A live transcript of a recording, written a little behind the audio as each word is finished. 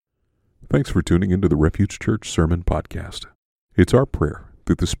Thanks for tuning into the Refuge Church Sermon Podcast. It's our prayer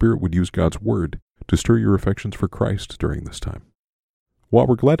that the Spirit would use God's Word to stir your affections for Christ during this time. While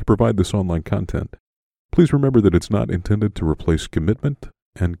we're glad to provide this online content, please remember that it's not intended to replace commitment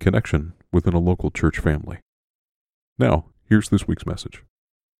and connection within a local church family. Now, here's this week's message.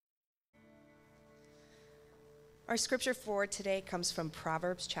 Our scripture for today comes from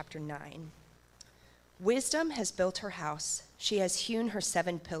Proverbs chapter 9. Wisdom has built her house. She has hewn her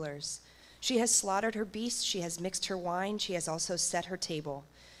 7 pillars. She has slaughtered her beasts. She has mixed her wine. She has also set her table.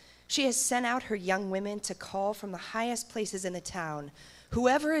 She has sent out her young women to call from the highest places in the town.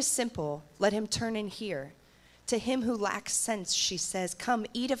 Whoever is simple, let him turn in here. To him who lacks sense, she says, come,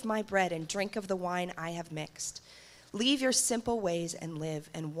 eat of my bread and drink of the wine I have mixed. Leave your simple ways and live,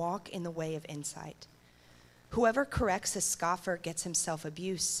 and walk in the way of insight. Whoever corrects a scoffer gets himself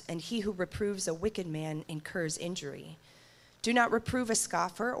abuse, and he who reproves a wicked man incurs injury. Do not reprove a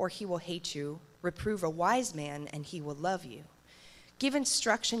scoffer, or he will hate you. Reprove a wise man, and he will love you. Give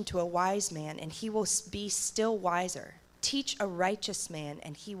instruction to a wise man, and he will be still wiser. Teach a righteous man,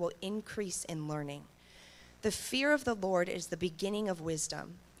 and he will increase in learning. The fear of the Lord is the beginning of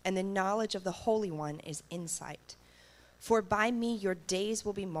wisdom, and the knowledge of the Holy One is insight. For by me your days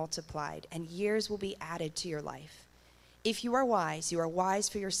will be multiplied, and years will be added to your life. If you are wise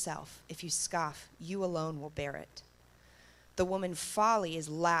for yourself. If you scoff, you alone will bear it. The woman folly is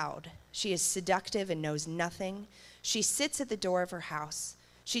loud. She is seductive and knows nothing. She sits at the door of her house.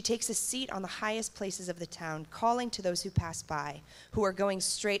 She takes a seat on the highest places of the town, calling to those who pass by, who are going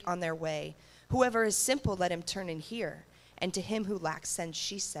straight on their way. Whoever is simple, let him turn in here. And to him who lacks sense,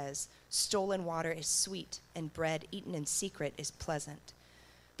 she says, stolen water is sweet, and bread eaten in secret is pleasant.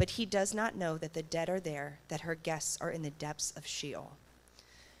 But he does not know that the dead are there, that her guests are in the depths of Sheol.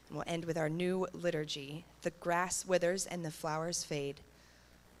 And we'll end with our new liturgy. The grass withers and the flowers fade,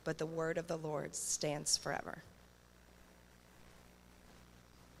 but the word of the Lord stands forever.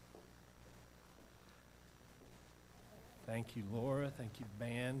 Thank you, Laura. Thank you,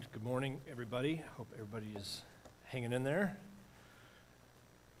 band. Good morning, everybody. Hope everybody is hanging in there.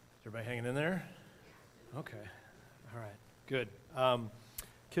 Is everybody hanging in there? Okay. All right. Good.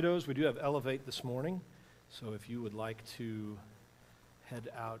 Kiddos, we do have Elevate this morning, so if you would like to head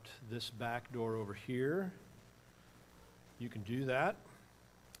out this back door over here, you can do that.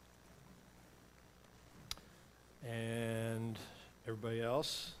 And everybody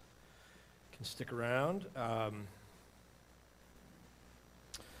else can stick around. All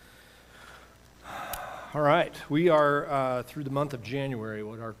right, we are through the month of January.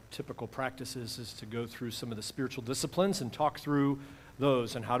 What our typical practice is to go through some of the spiritual disciplines and talk through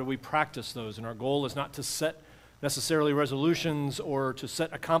those and how do we practice those. And our goal is not to set necessarily resolutions or to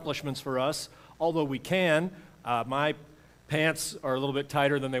set accomplishments for us, although we can. My pants are a little bit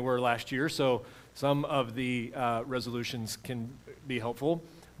tighter than they were last year, so some of the resolutions can be helpful.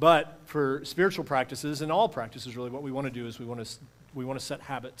 But for spiritual practices and all practices, really, what we want to do is we want to set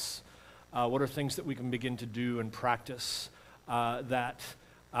habits. What are things that we can begin to do and practice that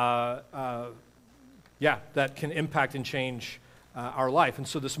can impact and change our life? And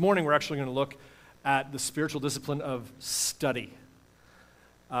so this morning we're actually going to look at the spiritual discipline of study.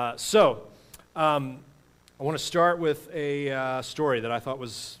 I want to start with a story that I thought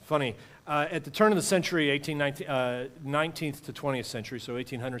was funny. At the turn of the century, 19th to 20th century, so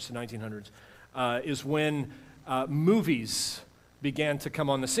 1800s to 1900s, is when movies began to come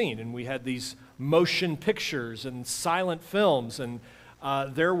on the scene, and we had these motion pictures and silent films, and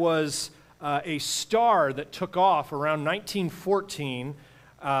there was a star that took off around 1914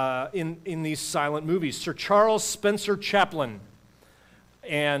 in these silent movies, Sir Charles Spencer Chaplin,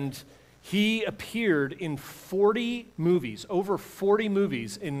 and he appeared in 40 movies, over 40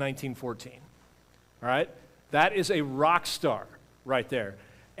 movies in 1914, all right? That is a rock star right there,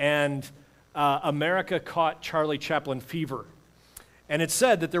 and America caught Charlie Chaplin fever. And it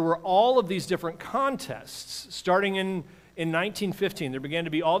said that there were all of these different contests. Starting in 1915, there began to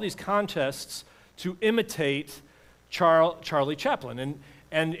be all these contests to imitate Charlie Chaplin.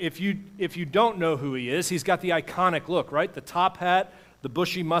 And if you don't know who he is, he's got the iconic look, right? The top hat, the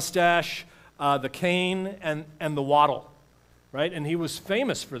bushy mustache, the cane, and the waddle, right? And he was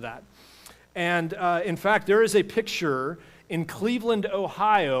famous for that. And in fact, there is a picture in Cleveland,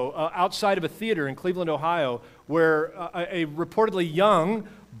 Ohio, outside of a theater in Cleveland, Ohio, where a reportedly young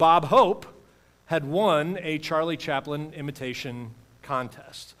Bob Hope had won a Charlie Chaplin imitation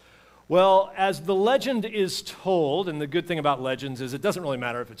contest. Well, as the legend is told, and the good thing about legends is it doesn't really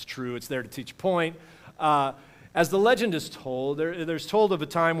matter if it's true, it's there to teach a point. As the legend is told, there's told of a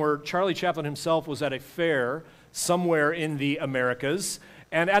time where Charlie Chaplin himself was at a fair somewhere in the Americas,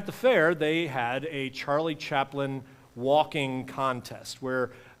 And at the fair, they had a Charlie Chaplin walking contest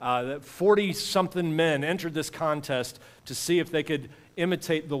where 40-something men entered this contest to see if they could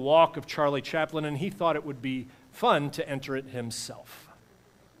imitate the walk of Charlie Chaplin, and he thought it would be fun to enter it himself.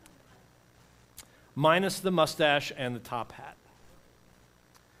 Minus the mustache and the top hat.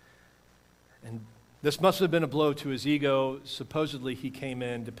 And this must have been a blow to his ego. Supposedly he came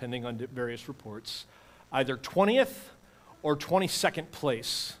in, depending on various reports, either 20th or 22nd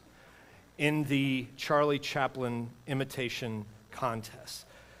place in the Charlie Chaplin imitation contest.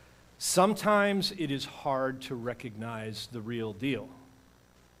 Sometimes it is hard to recognize the real deal,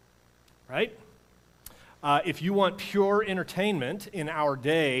 right? If you want pure entertainment in our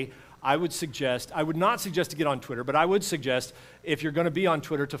day, I would not suggest to get on Twitter, but I would suggest, if you're going to be on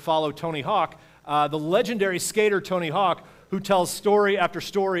Twitter, to follow Tony Hawk, the legendary skater Tony Hawk, who tells story after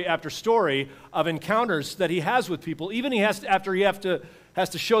story after story of encounters that he has with people, even after he has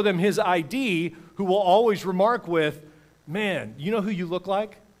to show them his ID, who will always remark with, "Man, you know who you look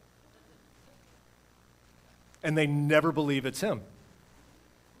like?" And they never believe it's him,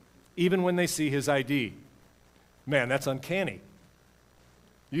 even when they see his ID. Man, that's uncanny.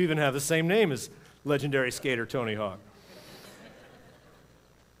 You even have the same name as legendary skater Tony Hawk.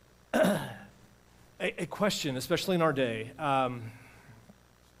 A question, especially in our day.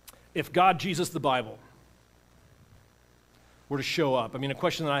 If God, Jesus, the Bible, were to show up, a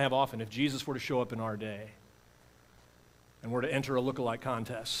question that I have often, if Jesus were to show up in our day and were to enter a look-alike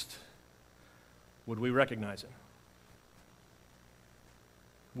contest, would we recognize him?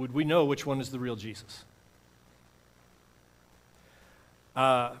 Would we know which one is the real Jesus?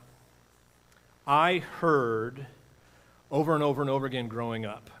 I heard over and over and over again growing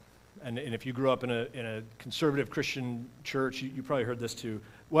up, and if you grew up in a conservative Christian church, you probably heard this too.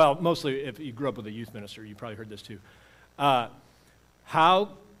 Well, mostly if you grew up with a youth minister, you probably heard this too.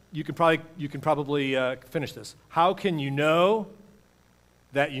 You can probably finish this. How can you know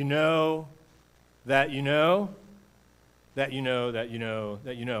that you know that you know that you know that you know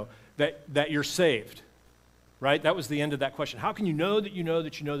that you know that you're saved? Right? That was the end of that question. How can you know that you know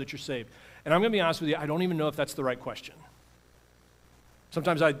that you know that you're saved? And I'm going to be honest with you, I don't even know if that's the right question.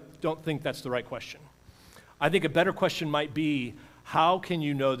 Sometimes I don't think that's the right question. I think a better question might be, how can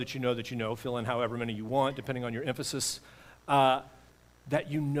you know that you know that you know, fill in however many you want, depending on your emphasis, that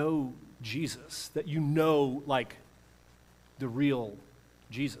you know Jesus, that you know, like, the real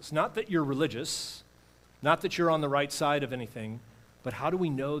Jesus. Not that you're religious, not that you're on the right side of anything, but how do we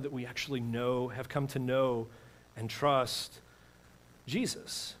know that we actually know, have come to know and trust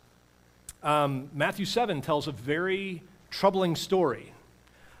Jesus? Matthew 7 tells a very troubling story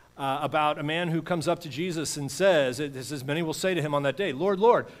about a man who comes up to Jesus and says, many will say to him on that day, "Lord,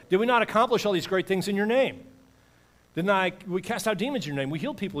 Lord, did we not accomplish all these great things in your name? We cast out demons in your name, we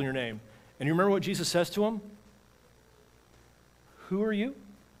healed people in your name?" And you remember what Jesus says to him? "Who are you?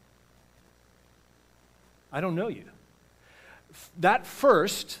 I don't know you." That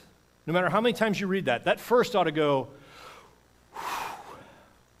first, no matter how many times you read that first ought to go,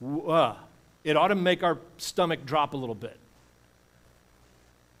 it ought to make our stomach drop a little bit.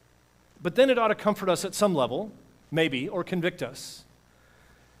 But then it ought to comfort us at some level, maybe, or convict us.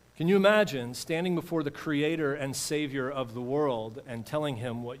 Can you imagine standing before the Creator and Savior of the world and telling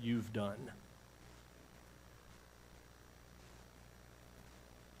him what you've done?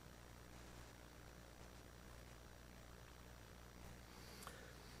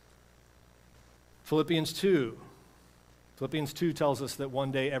 Philippians 2 tells us that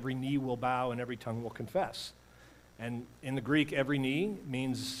one day every knee will bow and every tongue will confess. And in the Greek, every knee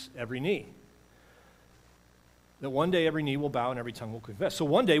means every knee. That one day every knee will bow and every tongue will confess. So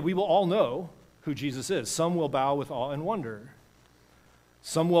one day we will all know who Jesus is. Some will bow with awe and wonder.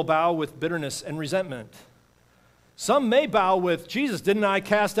 Some will bow with bitterness and resentment. Some may bow with, "Jesus, didn't I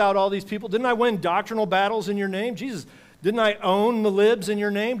cast out all these people? Didn't I win doctrinal battles in your name? Jesus, didn't I own the libs in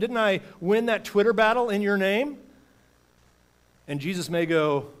your name? Didn't I win that Twitter battle in your name?" And Jesus may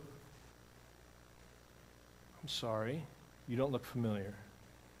go, "I'm sorry, you don't look familiar."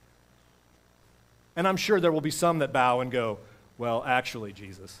 And I'm sure there will be some that bow and go, "Well, actually,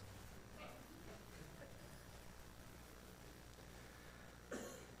 Jesus."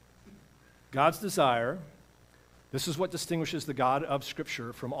 God's desire, this is what distinguishes the God of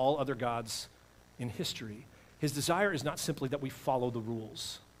Scripture from all other gods in history. His desire is not simply that we follow the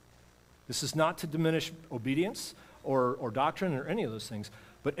rules. This is not to diminish obedience or doctrine or any of those things.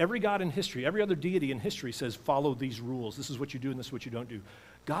 But every God in history, every other deity in history says, follow these rules. This is what you do and this is what you don't do.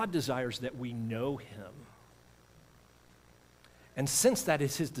 God desires that we know him. And since that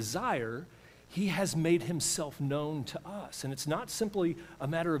is his desire, he has made himself known to us. And it's not simply a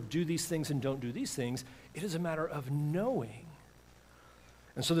matter of do these things and don't do these things. It is a matter of knowing.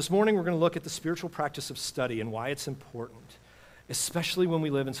 And so this morning we're going to look at the spiritual practice of study and why it's important, especially when we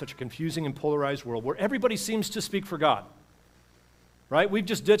live in such a confusing and polarized world where everybody seems to speak for God, right? We've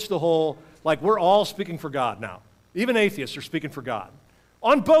just ditched the whole, like, we're all speaking for God now. Even atheists are speaking for God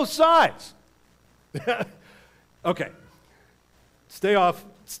on both sides. Okay. Stay off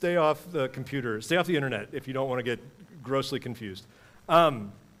the computer. Stay off the internet if you don't want to get grossly confused.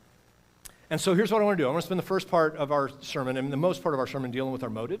 And so here's what I want to do. I want to spend the first part of our sermon and the most part of our sermon dealing with our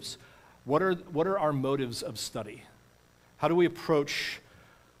motives. What are our motives of study? How do we approach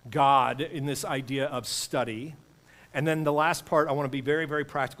God in this idea of study? And then the last part, I want to be very, very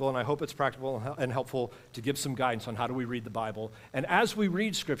practical, and I hope it's practical and helpful to give some guidance on how do we read the Bible. And as we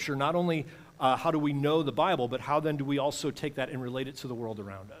read Scripture, not only how do we know the Bible, but how then do we also take that and relate it to the world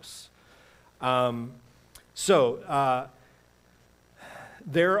around us?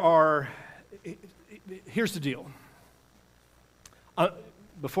 Here's the deal. I'm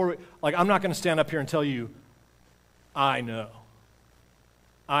not going to stand up here and tell you, I know.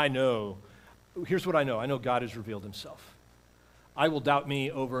 Here's what I know. I know God has revealed himself. I will doubt me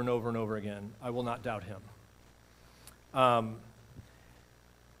over and over and over again. I will not doubt him.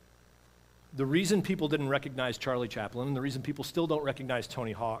 The reason people didn't recognize Charlie Chaplin, and the reason people still don't recognize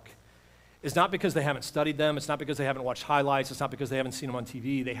Tony Hawk, is not because they haven't studied them. It's not because they haven't watched highlights. It's not because they haven't seen them on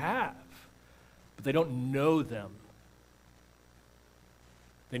TV. They have, but they don't know them.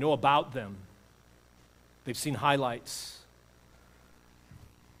 They know about them. They've seen highlights.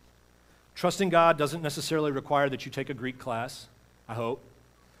 Trusting God doesn't necessarily require that you take a Greek class, I hope.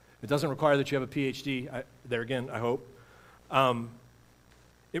 It doesn't require that you have a PhD, I hope.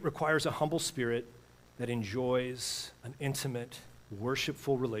 It requires a humble spirit that enjoys an intimate,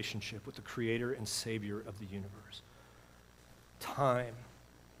 worshipful relationship with the Creator and Savior of the universe. Time,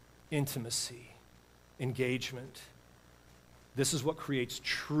 intimacy, engagement. This is what creates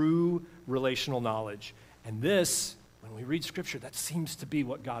true relational knowledge. And this, when we read Scripture, that seems to be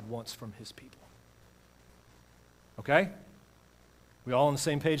what God wants from his people. Okay? We all on the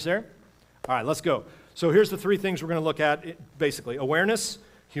same page there? All right, let's go. So here's the three things we're going to look at, basically. Awareness,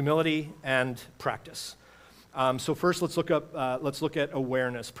 humility, and practice. So first, let's look at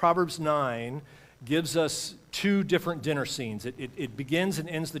awareness. Proverbs 9 gives us two different dinner scenes. It begins and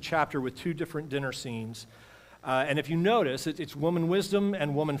ends the chapter with two different dinner scenes. And if you notice, it's woman wisdom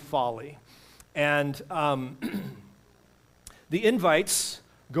and woman folly. And the invites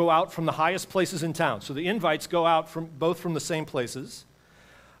go out from the highest places in town. So the invites go out both from the same places.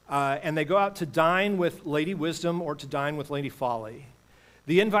 And they go out to dine with Lady Wisdom or to dine with Lady Folly.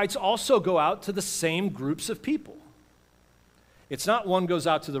 The invites also go out to the same groups of people. It's not one goes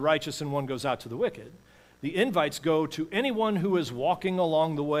out to the righteous and one goes out to the wicked. The invites go to anyone who is walking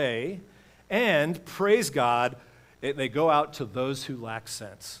along the way, and praise God, they go out to those who lack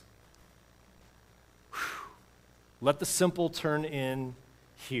sense. Whew. Let the simple turn in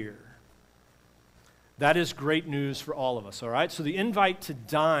here. That is great news for all of us, all right? So the invite to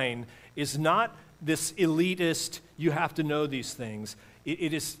dine is not this elitist, you have to know these things.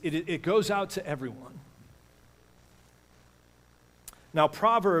 It goes out to everyone. Now,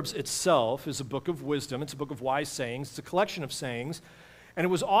 Proverbs itself is a book of wisdom. It's a book of wise sayings. It's a collection of sayings. And it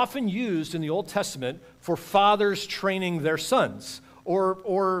was often used in the Old Testament for fathers training their sons,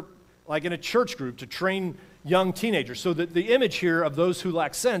 or like in a church group to train young teenagers. So that the image here of those who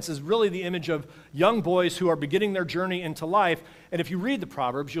lack sense is really the image of young boys who are beginning their journey into life. And if you read the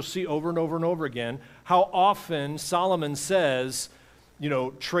Proverbs, you'll see over and over and over again how often Solomon says,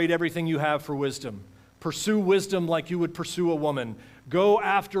 trade everything you have for wisdom. Pursue wisdom like you would pursue a woman. Go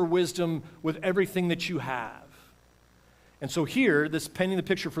after wisdom with everything that you have. And so here, this painting the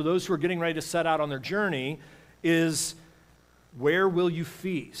picture for those who are getting ready to set out on their journey is, where will you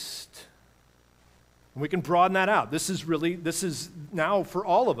feast? And we can broaden that out. This is now for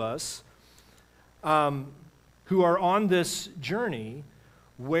all of us who are on this journey,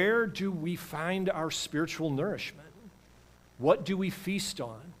 where do we find our spiritual nourishment? What do we feast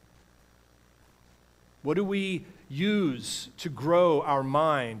on? What do we use to grow our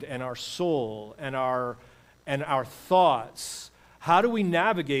mind and our soul and our thoughts? How do we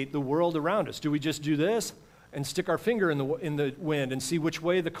navigate the world around us? Do we just do this and stick our finger in the wind and see which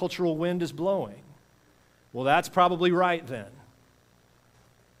way the cultural wind is blowing? Well, that's probably right then.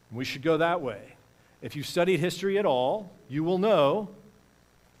 We should go that way. If you studied history at all, you will know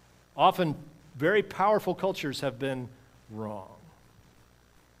often very powerful cultures have been wrong.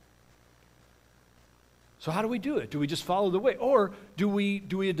 So how do we do it? Do we just follow the way? Or do we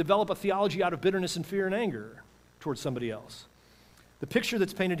develop a theology out of bitterness and fear and anger towards somebody else? The picture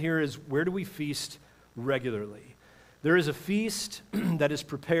that's painted here is, where do we feast regularly? There is a feast that is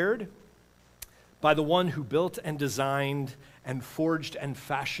prepared by the one who built and designed and forged and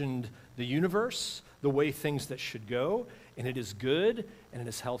fashioned the universe, the way things that should go, and it is good, and it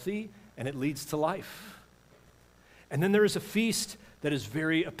is healthy, and it leads to life. And then there is a feast that is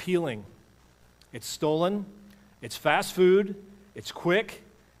very appealing. It's stolen, it's fast food, it's quick,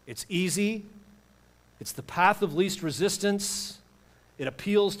 it's easy, it's the path of least resistance, it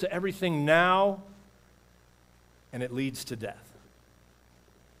appeals to everything now, and it leads to death.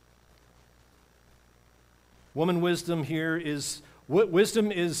 Woman wisdom here is,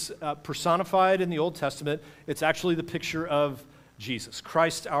 wisdom is personified in the Old Testament. It's actually the picture of Jesus,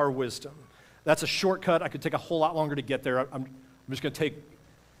 Christ our wisdom. That's a shortcut. I could take a whole lot longer to get there. I'm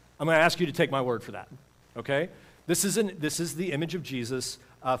going to ask you to take my word for that, okay? This is the image of Jesus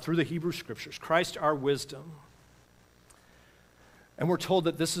through the Hebrew Scriptures, Christ our wisdom. And we're told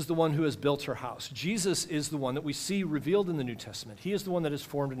that this is the one who has built her house. Jesus is the one that we see revealed in the New Testament. He is the one that has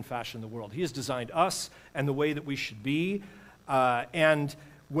formed and fashioned the world. He has designed us and the way that we should be. And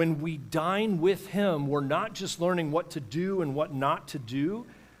when we dine with him, we're not just learning what to do and what not to do.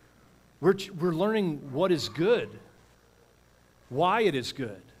 We're learning what is good, why it is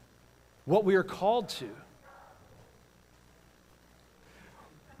good, what we are called to.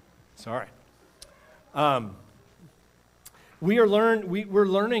 Sorry. We're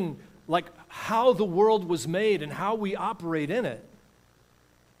learning like how the world was made and how we operate in it.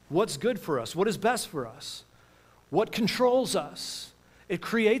 What's good for us? What is best for us? What controls us? It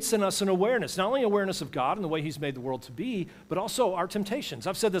creates in us an awareness, not only awareness of God and the way he's made the world to be, but also our temptations.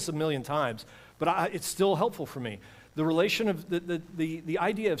 I've said this a million times, but it's still helpful for me. The relation of the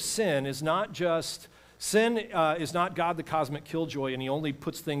idea of sin is not just, sin is not God the cosmic killjoy, and he only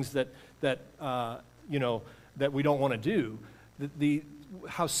puts things that we don't want to do.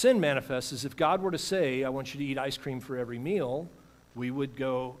 How sin manifests is if God were to say, I want you to eat ice cream for every meal, we would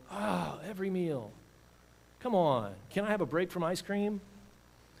go, every meal. Come on, can I have a break from ice cream?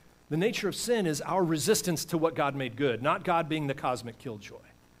 The nature of sin is our resistance to what God made good, not God being the cosmic killjoy.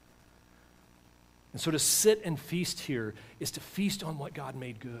 And so to sit and feast here is to feast on what God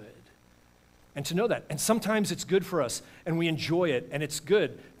made good. And to know that. And sometimes it's good for us, and we enjoy it, and it's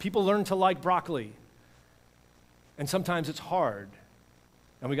good. People learn to like broccoli. And sometimes it's hard,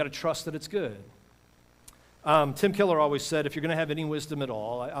 and we got to trust that it's good. Tim Keller always said, if you're going to have any wisdom at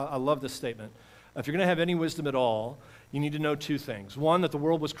all, I love this statement, if you're going to have any wisdom at all, you need to know two things. One, that the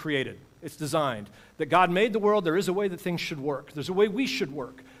world was created. It's designed. That God made the world. There is a way that things should work. There's a way we should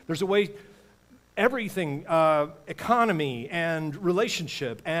work. There's a way everything, economy and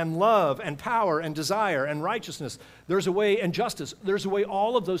relationship and love and power and desire and righteousness, there's a way, and justice, there's a way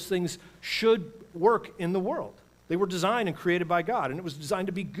all of those things should work in the world. They were designed and created by God, and it was designed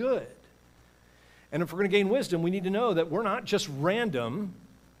to be good. And if we're going to gain wisdom, we need to know that we're not just random.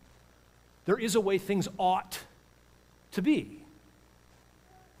 There is a way things ought to be.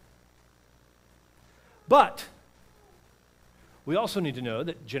 But we also need to know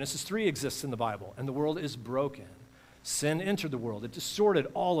that Genesis 3 exists in the Bible, and the world is broken. Sin entered the world. It distorted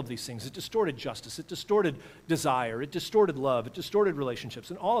all of these things. It distorted justice. It distorted desire. It distorted love. It distorted relationships,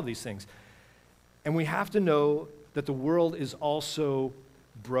 and all of these things. And we have to know that the world is also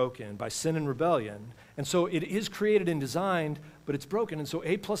broken by sin and rebellion. And so it is created and designed, but it's broken. And so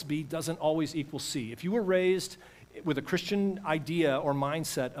A plus B doesn't always equal C. If you were raised with a Christian idea or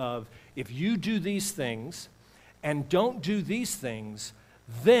mindset of, if you do these things and don't do these things,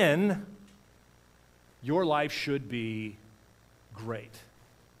 then your life should be great,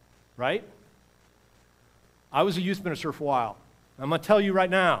 right? I was a youth minister for a while. I'm going to tell you right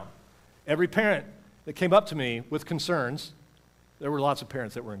now, every parent that came up to me with concerns, there were lots of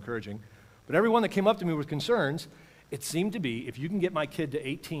parents that were encouraging, but everyone that came up to me with concerns, it seemed to be, if you can get my kid to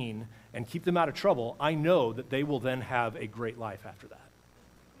 18 and keep them out of trouble, I know that they will then have a great life after that.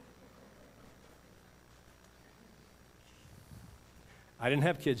 I didn't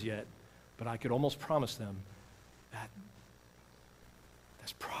have kids yet, but I could almost promise them that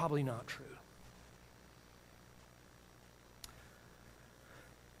that's probably not true.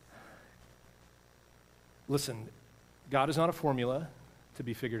 Listen, God is not a formula to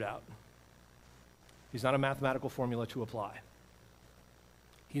be figured out. He's not a mathematical formula to apply.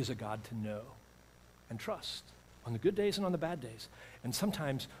 He is a God to know and trust on the good days and on the bad days. And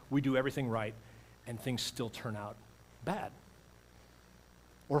sometimes we do everything right and things still turn out bad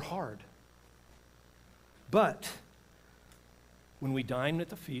or hard. But When we dine at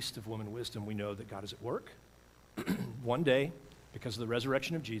the feast of woman wisdom, we know that God is at work. One day, because of the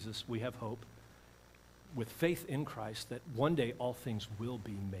resurrection of Jesus, we have hope with faith in Christ that one day all things will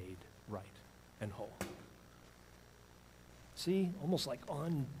be made right and whole. See, almost like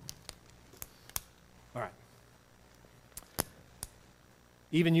on. All right.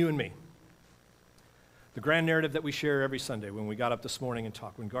 Even you and me. The grand narrative that we share every Sunday when we got up this morning and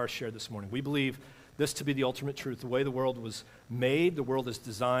talked, when Garth shared this morning, we believe this to be the ultimate truth. The way the world was made, the world is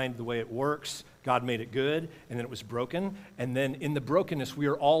designed, the way it works, God made it good, and then it was broken. And then in the brokenness, we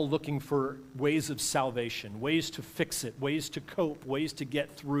are all looking for ways of salvation, ways to fix it, ways to cope, ways to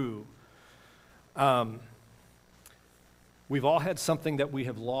get through. We've all had something that we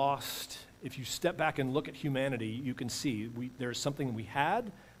have lost. If you step back and look at humanity, you can see there's something we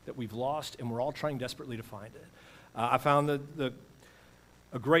had that we've lost, and we're all trying desperately to find it. I found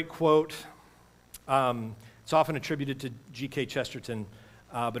a great quote. It's often attributed to G.K. Chesterton,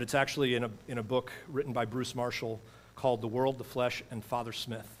 but it's actually in a book written by Bruce Marshall called The World, the Flesh, and Father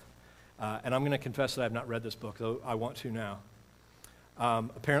Smith. And I'm going to confess that I have not read this book, though I want to now.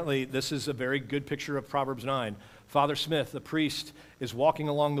 Apparently, this is a very good picture of Proverbs 9. Father Smith, the priest, is walking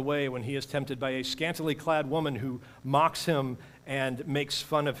along the way when he is tempted by a scantily clad woman who mocks him and makes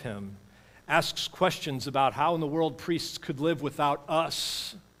fun of him, asks questions about how in the world priests could live without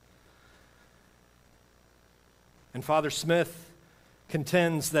us. And Father Smith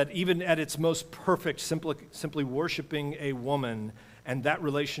contends that even at its most perfect, simply worshiping a woman, and that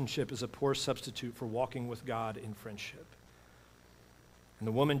relationship is a poor substitute for walking with God in friendship. And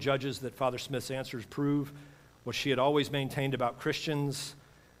the woman judges that Father Smith's answers prove what she had always maintained about Christians,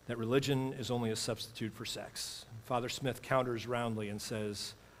 that religion is only a substitute for sex. Father Smith counters roundly and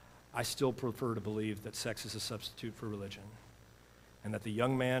says, I still prefer to believe that sex is a substitute for religion, and that the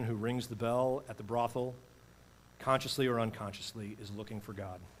young man who rings the bell at the brothel, consciously or unconsciously, is looking for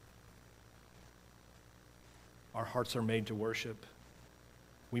God. Our hearts are made to worship.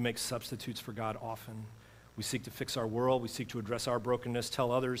 We make substitutes for God often. We seek to fix our world. We seek to address our brokenness,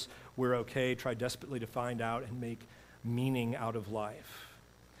 tell others we're okay, try desperately to find out and make meaning out of life.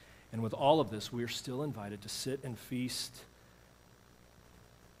 And with all of this, we are still invited to sit and feast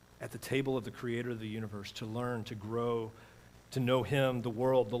at the table of the Creator of the universe, to learn, to grow, to know Him, the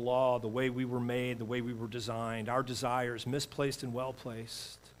world, the law, the way we were made, the way we were designed, our desires, misplaced and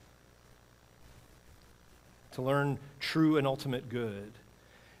well-placed. To learn true and ultimate good.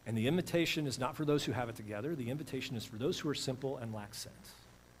 And the invitation is not for those who have it together. The invitation is for those who are simple and lack sense.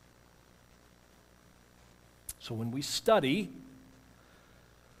 So when we study,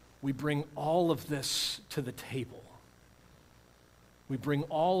 we bring all of this to the table. We bring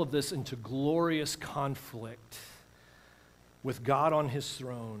all of this into glorious conflict with God on His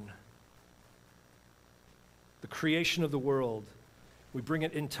throne. The creation of the world, we bring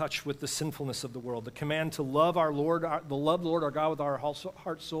it in touch with the sinfulness of the world. The command to love our Lord, love Lord our God with our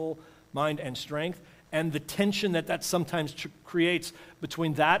heart, soul, mind, and strength, and the tension that sometimes creates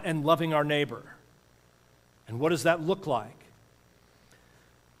between that and loving our neighbor. And what does that look like?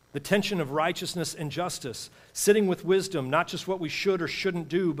 The tension of righteousness and justice, sitting with wisdom, not just what we should or shouldn't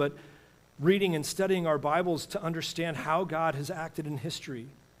do, but reading and studying our Bibles to understand how God has acted in history,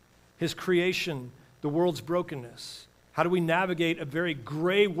 His creation, the world's brokenness. How do we navigate a very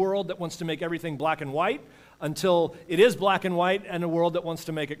gray world that wants to make everything black and white until it is black and white and a world that wants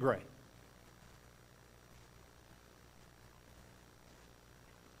to make it gray?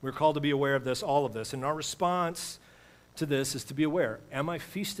 We're called to be aware of this, all of this, and our response to this is to be aware. Am I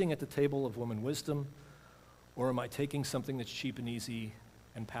feasting at the table of woman wisdom, or am I taking something that's cheap and easy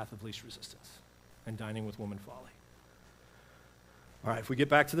and path of least resistance and dining with woman folly? All right, if we get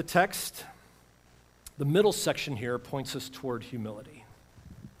back to the text, the middle section here points us toward humility.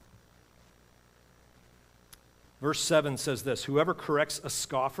 Verse 7 says this, whoever corrects a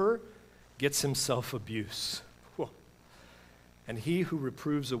scoffer gets himself abuse. And he who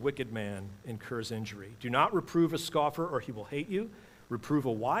reproves a wicked man incurs injury. Do not reprove a scoffer, or he will hate you. Reprove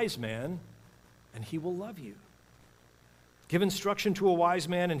a wise man, and he will love you. Give instruction to a wise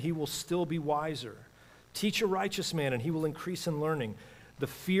man, and he will still be wiser. Teach a righteous man, and he will increase in learning. The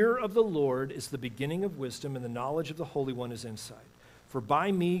fear of the Lord is the beginning of wisdom, and the knowledge of the Holy One is insight. For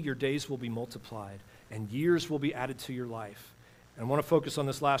by me your days will be multiplied, and years will be added to your life. And I want to focus on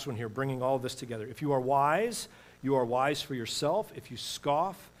this last one here, bringing all of this together. If you are wise for yourself. If you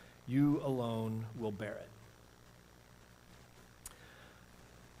scoff, you alone will bear it.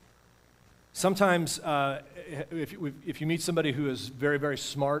 Sometimes, if you meet somebody who is very, very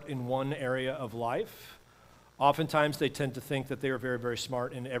smart in one area of life, oftentimes they tend to think that they are very, very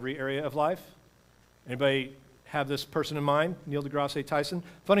smart in every area of life. Anybody have this person in mind, Neil deGrasse Tyson.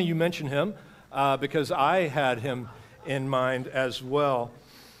 Funny you mention him because I had him in mind as well.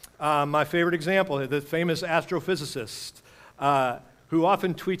 My favorite example, the famous astrophysicist who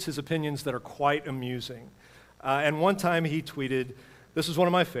often tweets his opinions that are quite amusing. And one time he tweeted, this is one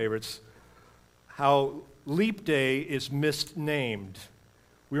of my favorites, how leap day is misnamed.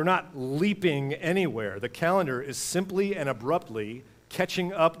 We're not leaping anywhere. The calendar is simply and abruptly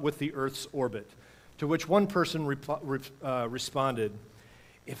catching up with the Earth's orbit. To which one person responded,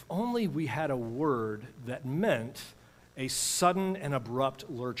 if only we had a word that meant a sudden and abrupt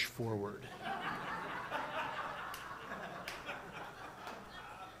lurch forward.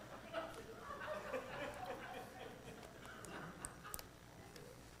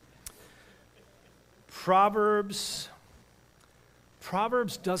 Proverbs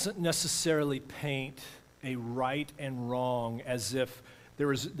doesn't necessarily paint a right and wrong as if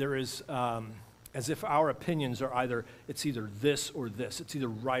as if our opinions are it's either this or this, it's either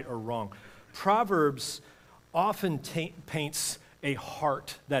right or wrong. Proverbs often paints a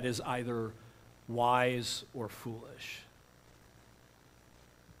heart that is either wise or foolish.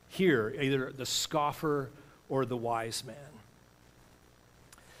 Here, either the scoffer or the wise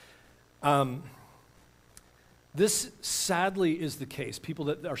man. This sadly is the case, people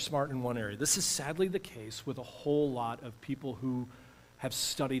that are smart in one area. This is sadly the case with a whole lot of people who have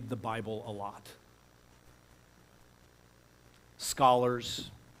studied the Bible a lot. Scholars,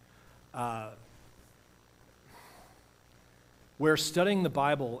 where studying the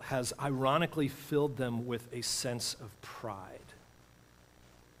Bible has ironically filled them with a sense of pride.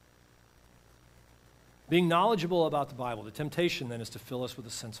 Being knowledgeable about the Bible, the temptation then is to fill us with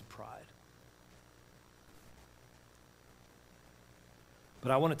a sense of pride. But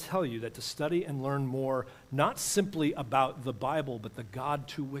I want to tell you that to study and learn more, not simply about the Bible, but the God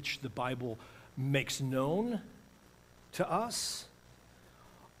to which the Bible makes known to us,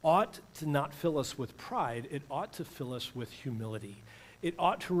 ought to not fill us with pride. It ought to fill us with humility. It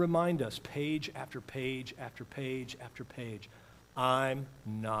ought to remind us page after page after page after page, I'm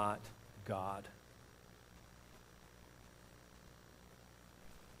not God.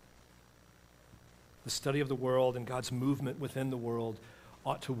 The study of the world and God's movement within the world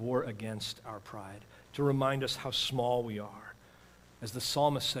ought to war against our pride, to remind us how small we are. As the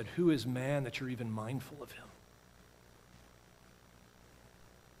psalmist said, who is man that you're even mindful of him?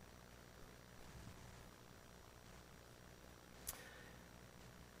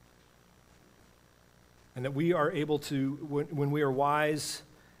 And that we are able to, when we are wise,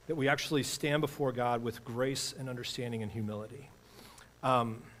 that we actually stand before God with grace and understanding and humility.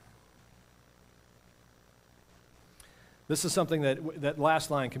 This is something that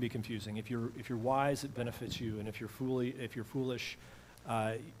last line can be confusing. If you're wise, it benefits you, and if you're foolish,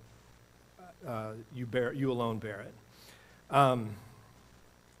 you alone bear it. And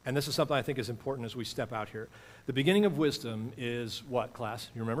this is something I think is important as we step out here. The beginning of wisdom is what, class?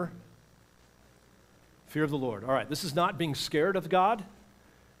 You remember? Fear of the Lord. All right, this is not being scared of God.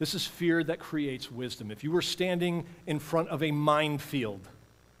 This is fear that creates wisdom. If you were standing in front of a minefield,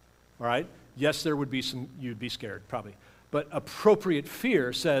 all right, yes, there would be you'd be scared, probably. But appropriate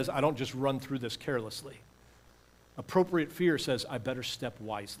fear says, I don't just run through this carelessly. Appropriate fear says, I better step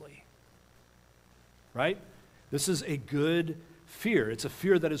wisely. Right? This is a good fear. It's a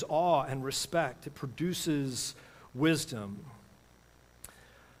fear that is awe and respect. It produces wisdom.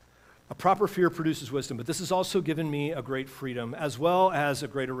 A proper fear produces wisdom, but this has also given me a great freedom as well as a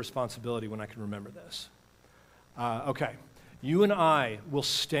greater responsibility when I can remember this. Okay. You and I will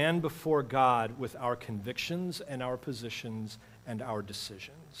stand before God with our convictions and our positions and our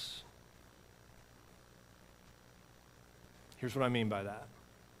decisions. Here's what I mean by that.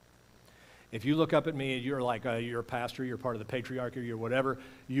 If you look up at me, you're like, you're a pastor, you're part of the patriarchy, you're whatever,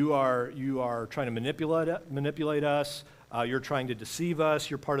 you are trying to manipulate us, you're trying to deceive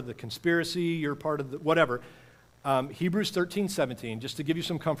us, you're part of the conspiracy, you're part of the whatever. Hebrews 13:17, just to give you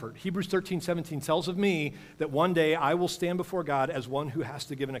some comfort. Hebrews 13:17 tells of me that one day I will stand before God as one who has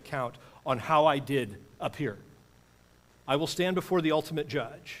to give an account on how I did up here. I will stand before the ultimate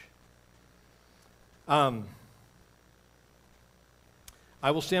judge. I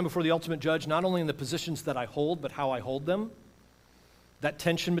will stand before the ultimate judge not only in the positions that I hold, but how I hold them. That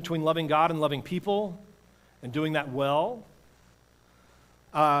tension between loving God and loving people and doing that well.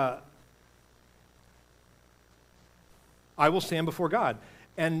 I will stand before God,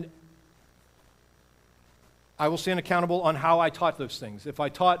 and I will stand accountable on how I taught those things. If I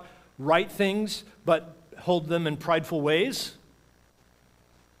taught right things, but hold them in prideful ways,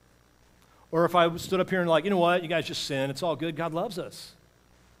 or if I stood up here and like, you know what, you guys just sin, it's all good, God loves us.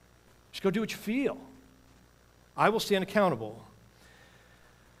 Just go do what you feel. I will stand accountable.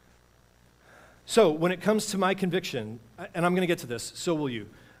 So when it comes to my conviction, and I'm going to get to this, so will you.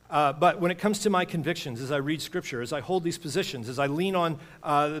 But when it comes to my convictions, as I read Scripture, as I hold these positions, as I lean on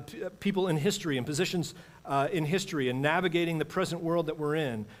people in history and positions in history and navigating the present world that we're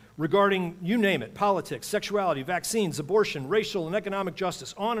in, regarding, you name it, politics, sexuality, vaccines, abortion, racial and economic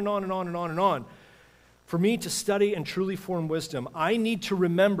justice, on and on and on and on and on, for me to study and truly form wisdom, I need to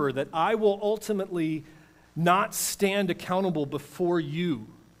remember that I will ultimately not stand accountable before you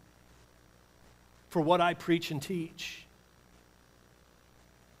for what I preach and teach.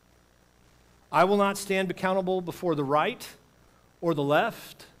 I will not stand accountable before the right or the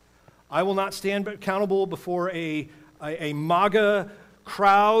left. I will not stand accountable before a MAGA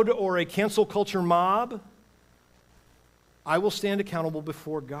crowd or a cancel culture mob. I will stand accountable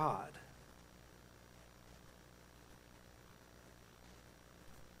before God.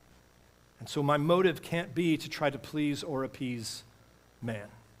 And so my motive can't be to try to please or appease man.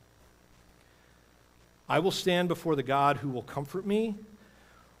 I will stand before the God who will comfort me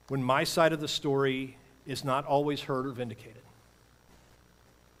when my side of the story is not always heard or vindicated.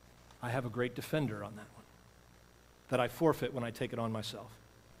 I have a great defender on that one that I forfeit when I take it on myself.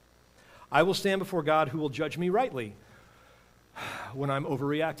 I will stand before God who will judge me rightly when I'm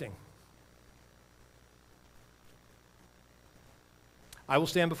overreacting. I will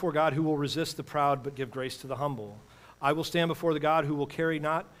stand before God who will resist the proud but give grace to the humble. I will stand before the God who will carry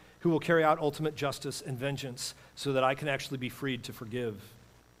out ultimate justice and vengeance so that I can actually be freed to forgive.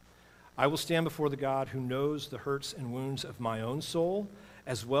 I will stand before the God who knows the hurts and wounds of my own soul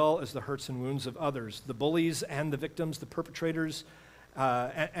as well as the hurts and wounds of others, the bullies and the victims, the perpetrators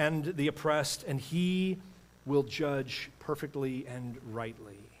and the oppressed, and he will judge perfectly and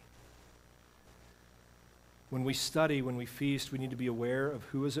rightly. When we study, when we feast, we need to be aware of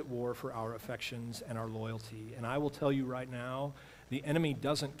who is at war for our affections and our loyalty. And I will tell you right now, the enemy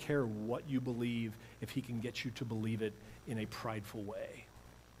doesn't care what you believe if he can get you to believe it in a prideful way.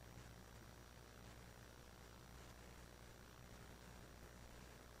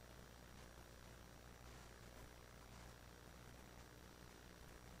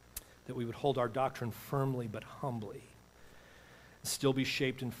 That we would hold our doctrine firmly but humbly, and still be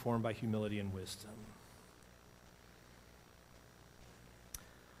shaped and formed by humility and wisdom.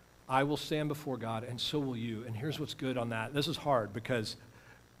 I will stand before God, and so will you. And here's what's good on that. This is hard because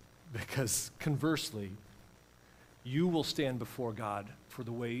conversely, you will stand before God for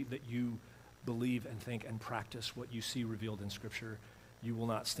the way that you believe and think and practice what you see revealed in Scripture. You will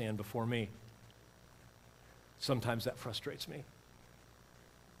not stand before me. Sometimes that frustrates me.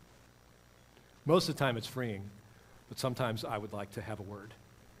 Most of the time it's freeing, but sometimes I would like to have a word.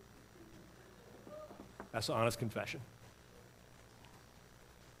 That's an honest confession.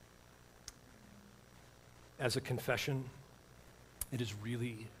 As a confession, it is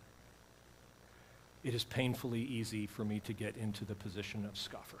painfully easy for me to get into the position of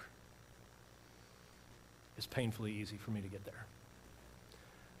scoffer. It's painfully easy for me to get there.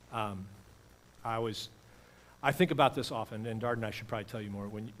 I think about this often, and Darden, I should probably tell you more.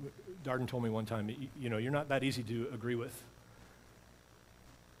 Darden told me one time, you're not that easy to agree with,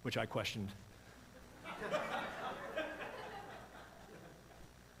 which I questioned.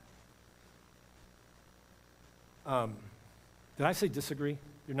 Did I say disagree?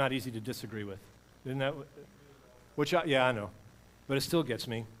 You're not easy to disagree with. Isn't that yeah, I know. But it still gets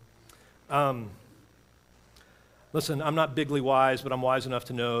me. Listen, I'm not bigly wise, but I'm wise enough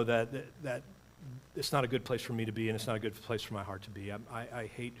to know that it's not a good place for me to be, and it's not a good place for my heart to be. I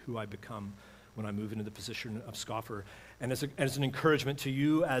hate who I become when I move into the position of scoffer. And as an encouragement to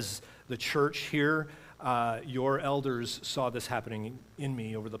you as the church here, your elders saw this happening in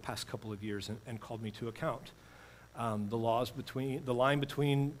me over the past couple of years and called me to account. The line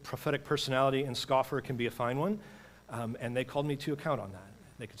between prophetic personality and scoffer can be a fine one, and they called me to account on that.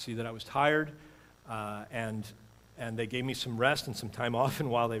 They could see that I was tired, and they gave me some rest and some time off, and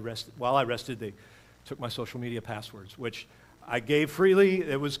while I rested, they took my social media passwords, which I gave freely.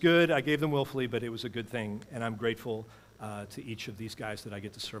 It was good. I gave them willfully, but it was a good thing, and I'm grateful to each of these guys that I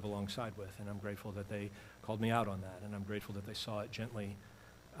get to serve alongside with, and I'm grateful that they called me out on that, and I'm grateful that they saw it gently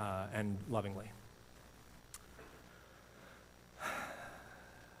and lovingly.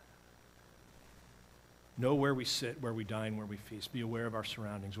 Know where we sit, where we dine, where we feast. Be aware of our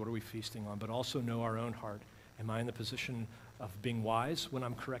surroundings. What are we feasting on? But also know our own heart. Am I in the position of being wise when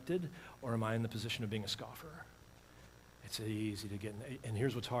I'm corrected, or am I in the position of being a scoffer? It's easy to get in. And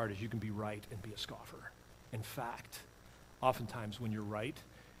here's what's hard is you can be right and be a scoffer. In fact, oftentimes when you're right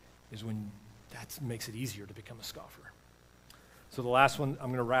is when that makes it easier to become a scoffer. So the last one, I'm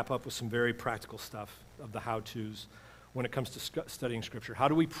going to wrap up with some very practical stuff of the how-tos when it comes to studying Scripture. How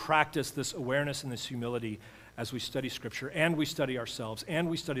do we practice this awareness and this humility as we study Scripture, and we study ourselves, and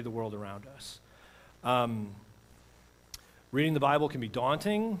we study the world around us? Reading the Bible can be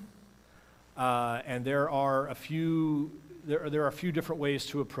daunting, and there are a few different ways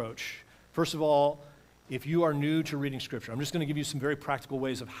to approach. First of all, if you are new to reading Scripture, I'm just going to give you some very practical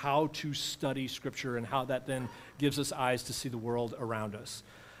ways of how to study Scripture and how that then gives us eyes to see the world around us.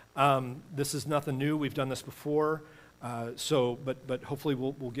 This is nothing new. We've done this before, but hopefully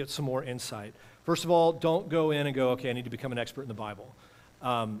we'll get some more insight. First of all, don't go in and go, okay, I need to become an expert in the Bible.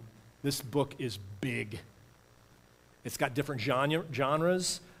 This book is big. It's got different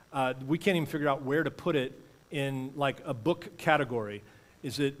genres. We can't even figure out where to put it in like a book category.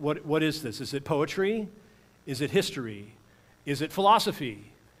 Is it, what is this? Is it poetry? Is it history? Is it philosophy?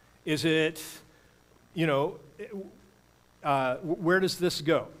 Is it, where does this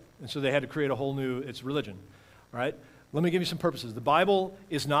go? And so they had to create a whole new, it's religion, right? Let me give you some purposes. The Bible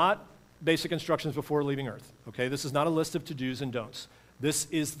is not basic instructions before leaving earth, okay? This is not a list of to-dos and don'ts. This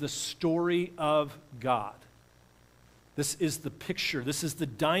is the story of God. This is the picture. This is the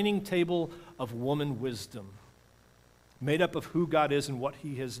dining table of woman wisdom, made up of who God is and what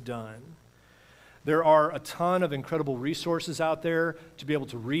he has done. There are a ton of incredible resources out there to be able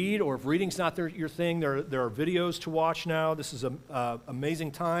to read, or if reading's not your thing, there are videos to watch now. This is an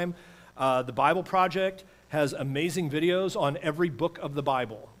amazing time. The Bible Project has amazing videos on every book of the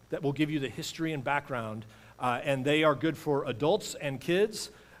Bible that will give you the history and background, and they are good for adults and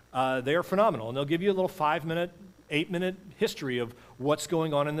kids. They are phenomenal, and they'll give you a little 5-minute, 8-minute history of what's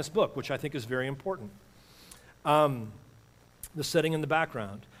going on in this book, which I think is very important. The setting in the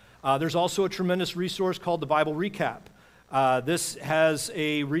background. There's also a tremendous resource called the Bible Recap. This has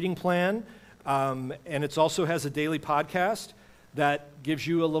a reading plan, and it also has a daily podcast that gives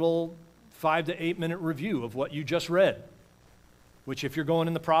you a little 5 to 8 minute review of what you just read, which if you're going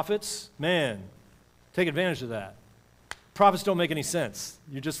in the prophets, man, take advantage of that. Prophets don't make any sense.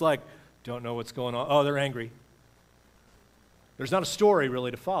 You're just like, don't know what's going on. Oh, they're angry. There's not a story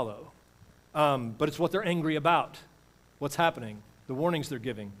really to follow, but it's what they're angry about, what's happening, the warnings they're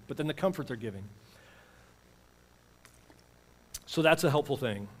giving, but then the comfort they're giving. So that's a helpful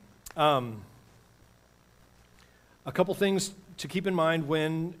thing. A couple things to keep in mind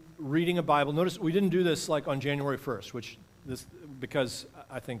when reading a Bible. Notice we didn't do this like on January 1st, because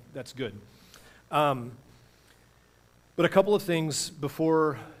I think that's good. But a couple of things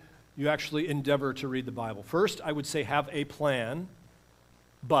before you actually endeavor to read the Bible. First, I would say have a plan,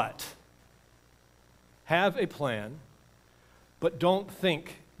 but don't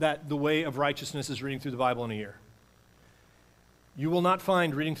think that the way of righteousness is reading through the Bible in a year. You will not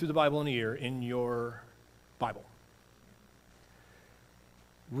find reading through the Bible in a year in your Bible.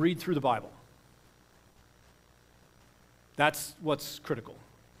 Read through the Bible. That's what's critical.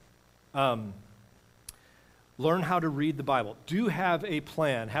 Learn how to read the Bible. Do have a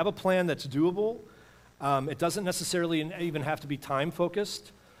plan. Have a plan that's doable. It doesn't necessarily even have to be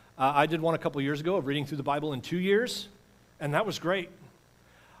time-focused. I did one a couple years ago of reading through the Bible in 2 years, and that was great.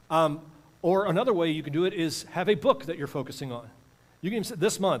 Or another way you can do it is have a book that you're focusing on. You can say,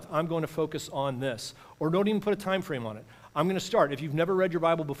 this month, I'm going to focus on this. Or don't even put a time frame on it. I'm going to start. If you've never read your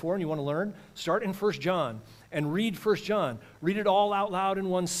Bible before and you want to learn, start in 1 John and read 1 John. Read it all out loud in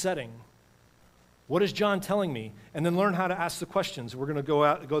one setting. What is John telling me? And then learn how to ask the questions. We're going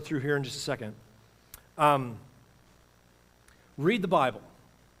to go through here in just a second. Read the Bible.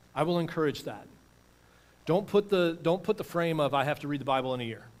 I will encourage that. Don't put the frame of I have to read the Bible in a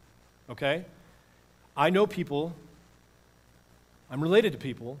year. Okay? I know people, I'm related to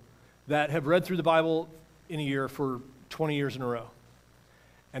people that have read through the Bible in a year for 20 years in a row,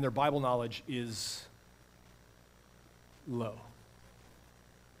 and their Bible knowledge is low.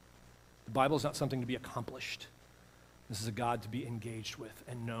 The Bible is not something to be accomplished. This is a God to be engaged with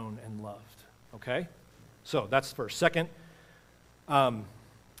and known and loved. Okay? So that's first. Second, and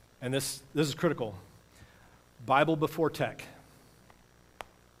this is critical, Bible before tech.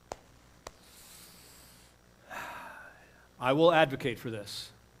 I will advocate for this.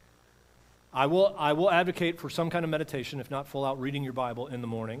 I will advocate for some kind of meditation, if not full out reading your Bible in the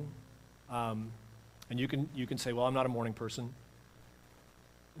morning. And you can say, well, I'm not a morning person.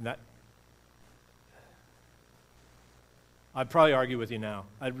 And I'd probably argue with you now.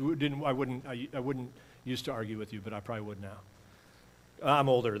 I wouldn't used to argue with you, but I probably would now. I'm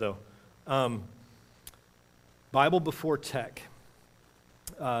older though. Bible before tech.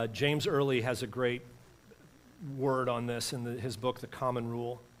 James Early has a great word on this in his book, The Common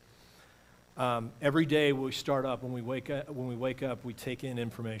Rule. Every day when we wake up, we take in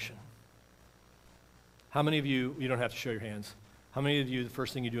information. How many of you don't have to show your hands, how many of you, the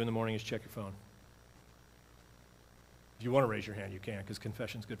first thing you do in the morning is check your phone? If you want to raise your hand, you can, because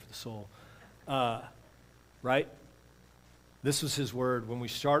confession's good for the soul. Right? This was his word. When we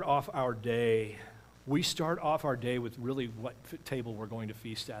start off our day, with really what table we're going to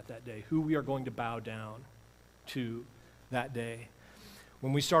feast at that day, who we are going to bow down to that day.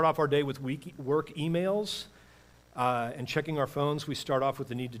 When we start off our day with work emails and checking our phones, we start off with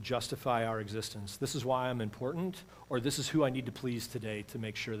the need to justify our existence. This is why I'm important, or this is who I need to please today to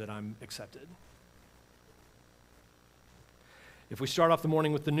make sure that I'm accepted. If we start off the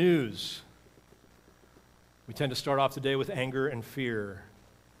morning with the news, we tend to start off the day with anger and fear.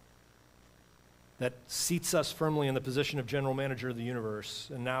 That seats us firmly in the position of general manager of the universe,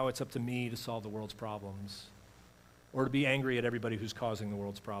 and now it's up to me to solve the world's problems, or to be angry at everybody who's causing the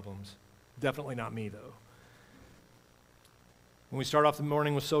world's problems. Definitely not me, though. When we start off the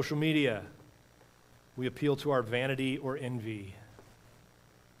morning with social media, we appeal to our vanity or envy.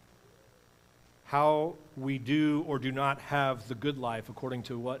 How we do or do not have the good life according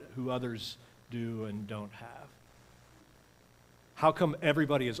to who others do and don't have. How come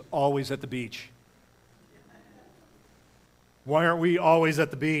everybody is always at the beach? Why aren't we always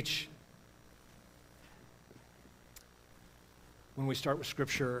at the beach? When we start with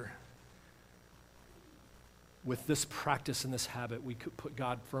Scripture, with this practice and this habit, we could put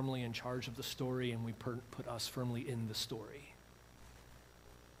God firmly in charge of the story, and we put us firmly in the story.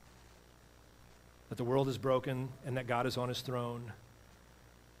 That the world is broken and that God is on his throne.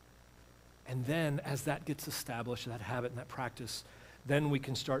 And then as that gets established, that habit and that practice, then we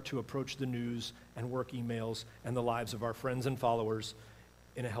can start to approach the news and work emails and the lives of our friends and followers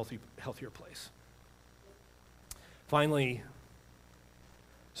in a healthier place. Finally,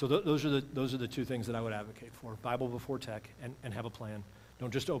 so those are the two things that I would advocate for: Bible before tech, and have a plan.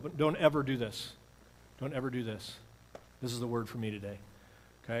 Don't ever do this. Don't ever do this. This is the word for me today.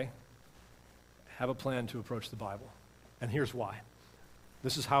 Okay? Have a plan to approach the Bible. And here's why.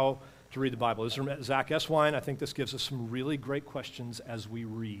 This is how to read the Bible. This is from Zach Eswine. I think this gives us some really great questions as we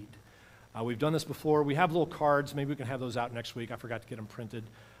read. We've done this before. We have little cards. Maybe we can have those out next week. I forgot to get them printed.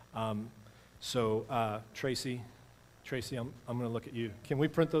 Tracy, I'm going to look at you. Can we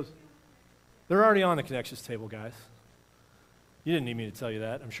print those? They're already on the connections table, guys. You didn't need me to tell you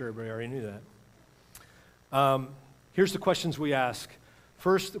that. I'm sure everybody already knew that. Here's the questions we ask.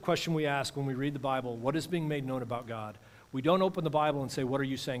 First, the question we ask when we read the Bible: what is being made known about God? We don't open the Bible and say, what are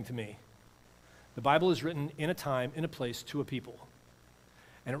you saying to me? The Bible is written in a time, in a place, to a people.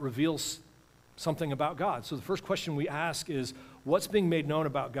 And it reveals something about God. So the first question we ask is, what's being made known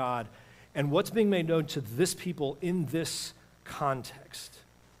about God? And what's being made known to this people in this context?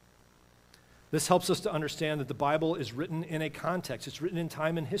 This helps us to understand that the Bible is written in a context. It's written in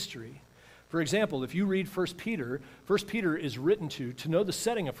time and history. For example, if you read 1 Peter is written to know the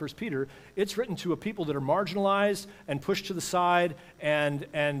setting of 1 Peter, it's written to a people that are marginalized and pushed to the side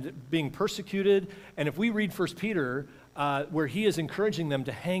and being persecuted. And if we read 1 Peter, where he is encouraging them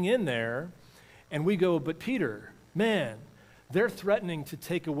to hang in there, and we go, but Peter, man, they're threatening to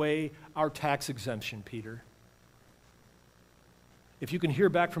take away our tax exemption, Peter. If you can hear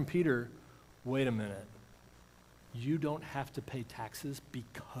back from Peter, wait a minute. You don't have to pay taxes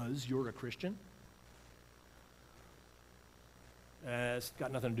because you're a Christian? It's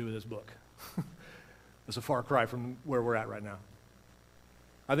got nothing to do with this book. It's a far cry from where we're at right now.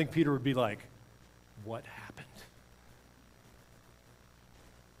 I think Peter would be like, what happened?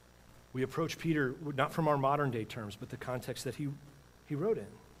 We approach Peter not from our modern day terms, but the context that he wrote in.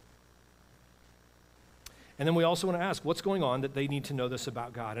 And then we also want to ask, what's going on that they need to know this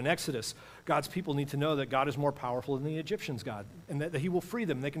about God? In Exodus, God's people need to know that God is more powerful than the Egyptians' God, and that he will free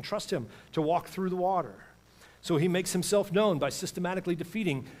them. They can trust him to walk through the water. So he makes himself known by systematically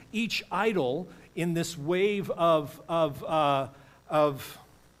defeating each idol in this wave of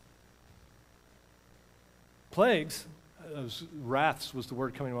plagues. Wraths was the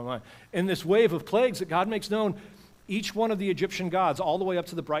word coming to my mind. In this wave of plagues that God makes known each one of the Egyptian gods all the way up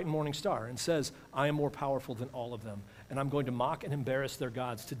to the bright and morning star, and says, I am more powerful than all of them, and I'm going to mock and embarrass their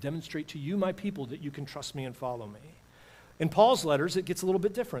gods to demonstrate to you, my people, that you can trust me and follow me. In Paul's letters, it gets a little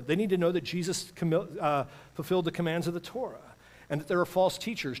bit different. They need to know that Jesus fulfilled the commands of the Torah, and that there are false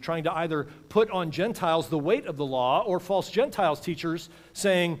teachers trying to either put on Gentiles the weight of the law, or false Gentiles teachers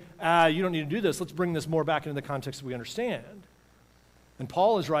saying, you don't need to do this, let's bring this more back into the context that we understand. And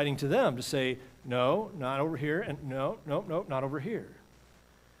Paul is writing to them to say, no, not over here, and no, not over here.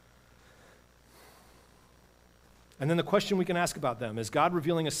 And then the question we can ask about them, is God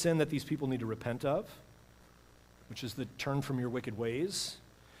revealing a sin that these people need to repent of, which is the turn from your wicked ways?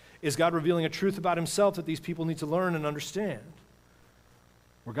 Is God revealing a truth about himself that these people need to learn and understand?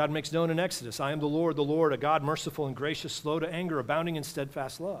 Where God makes known in Exodus, I am the Lord, a God merciful and gracious, slow to anger, abounding in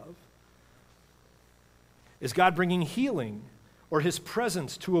steadfast love. Is God bringing healing or his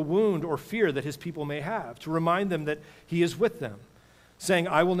presence to a wound or fear that his people may have, to remind them that he is with them, saying,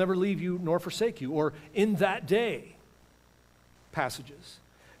 I will never leave you nor forsake you, or in that day passages?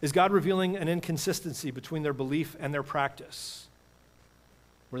 Is God revealing an inconsistency between their belief and their practice,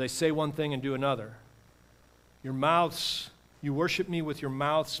 where they say one thing and do another? Your mouths, you worship me with your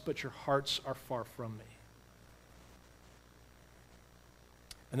mouths, but your hearts are far from me.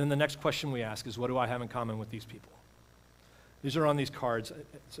 And then the next question we ask is, what do I have in common with these people? These are on these cards,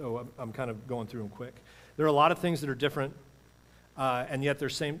 so I'm kind of going through them quick. There are a lot of things that are different, and yet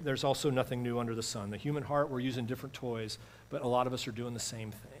there's also nothing new under the sun. The human heart, we're using different toys, but a lot of us are doing the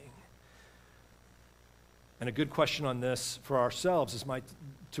same thing. And a good question on this for ourselves is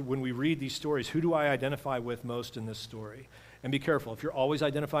when we read these stories, who do I identify with most in this story? And be careful. If you're always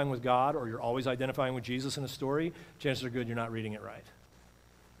identifying with God or you're always identifying with Jesus in a story, chances are good you're not reading it right.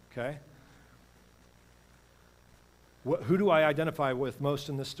 Okay? Who do I identify with most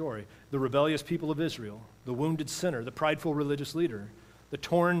in this story? The rebellious people of Israel, the wounded sinner, the prideful religious leader, the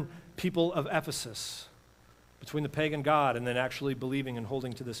torn people of Ephesus between the pagan God and then actually believing and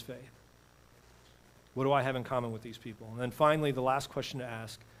holding to this faith. What do I have in common with these people? And then finally, the last question to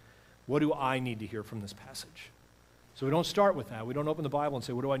ask, what do I need to hear from this passage? So we don't start with that. We don't open the Bible and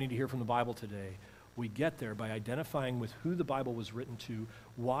say, what do I need to hear from the Bible today? We get there by identifying with who the Bible was written to,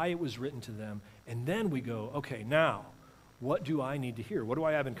 why it was written to them, and then we go, okay, now, what do I need to hear? What do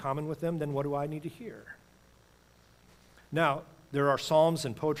I have in common with them? Then what do I need to hear? Now, there are psalms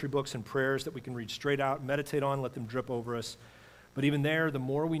and poetry books and prayers that we can read straight out, meditate on, let them drip over us. But even there, the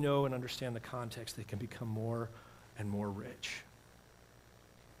more we know and understand the context, they can become more and more rich.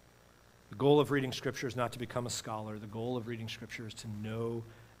 The goal of reading Scripture is not to become a scholar. The goal of reading Scripture is to know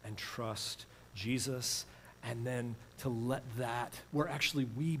and trust Jesus, and then to let that, where actually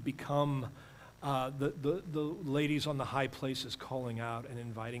we become the ladies on the high places calling out and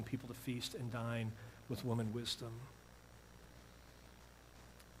inviting people to feast and dine with woman wisdom.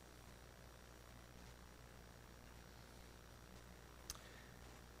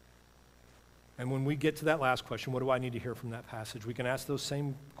 And when we get to that last question, what do I need to hear from that passage? We can ask those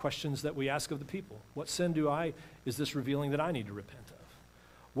same questions that we ask of the people. What sin is this revealing that I need to repent of?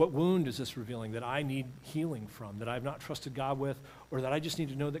 What wound is this revealing that I need healing from, that I've not trusted God with, or that I just need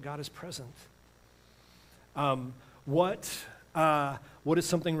to know that God is present? What is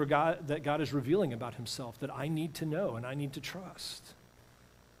something that God is revealing about himself that I need to know and I need to trust?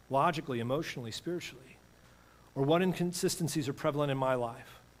 Logically, emotionally, spiritually. Or what inconsistencies are prevalent in my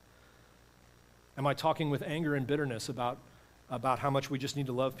life? Am I talking with anger and bitterness about how much we just need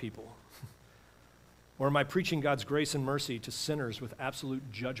to love people? Or am I preaching God's grace and mercy to sinners with absolute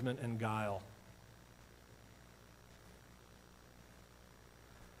judgment and guile?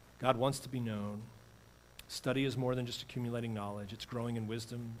 God wants to be known. Study is more than just accumulating knowledge. It's growing in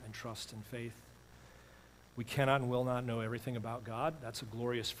wisdom and trust and faith. We cannot and will not know everything about God. That's a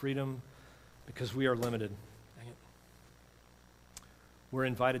glorious freedom because we are limited. Dang it. We're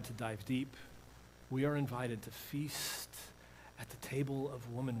invited to dive deep. We are invited to feast at the table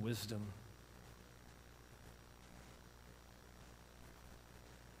of woman wisdom.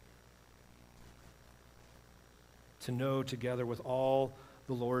 To know together with all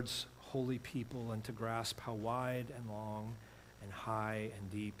the Lord's holy people and to grasp how wide and long and high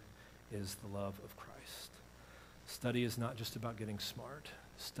and deep is the love of Christ. Study is not just about getting smart.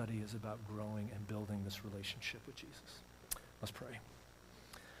 Study is about growing and building this relationship with Jesus. Let's pray.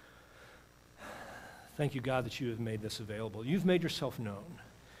 Thank you, God, that you have made this available. You've made yourself known.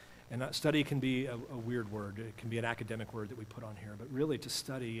 And study can be a weird word. It can be an academic word that we put on here. But really to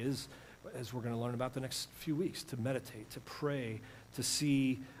study is, as we're going to learn about the next few weeks, to meditate, to pray, to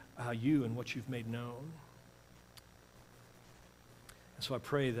see you and what you've made known. And so I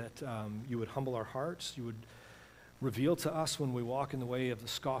pray that you would humble our hearts. You would reveal to us when we walk in the way of the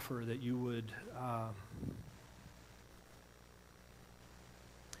scoffer, that you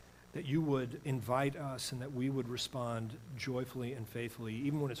would invite us and that we would respond joyfully and faithfully,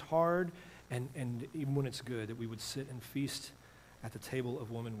 even when it's hard and even when it's good, that we would sit and feast at the table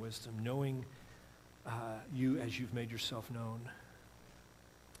of woman wisdom, knowing you as you've made yourself known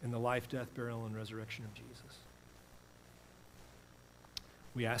in the life, death, burial, and resurrection of Jesus.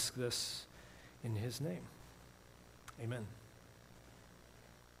 We ask this in his name. Amen.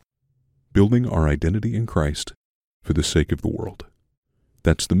 Building our identity in Christ for the sake of the world.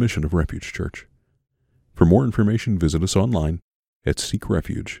 That's the mission of Refuge Church. For more information, visit us online at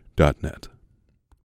seekrefuge.net.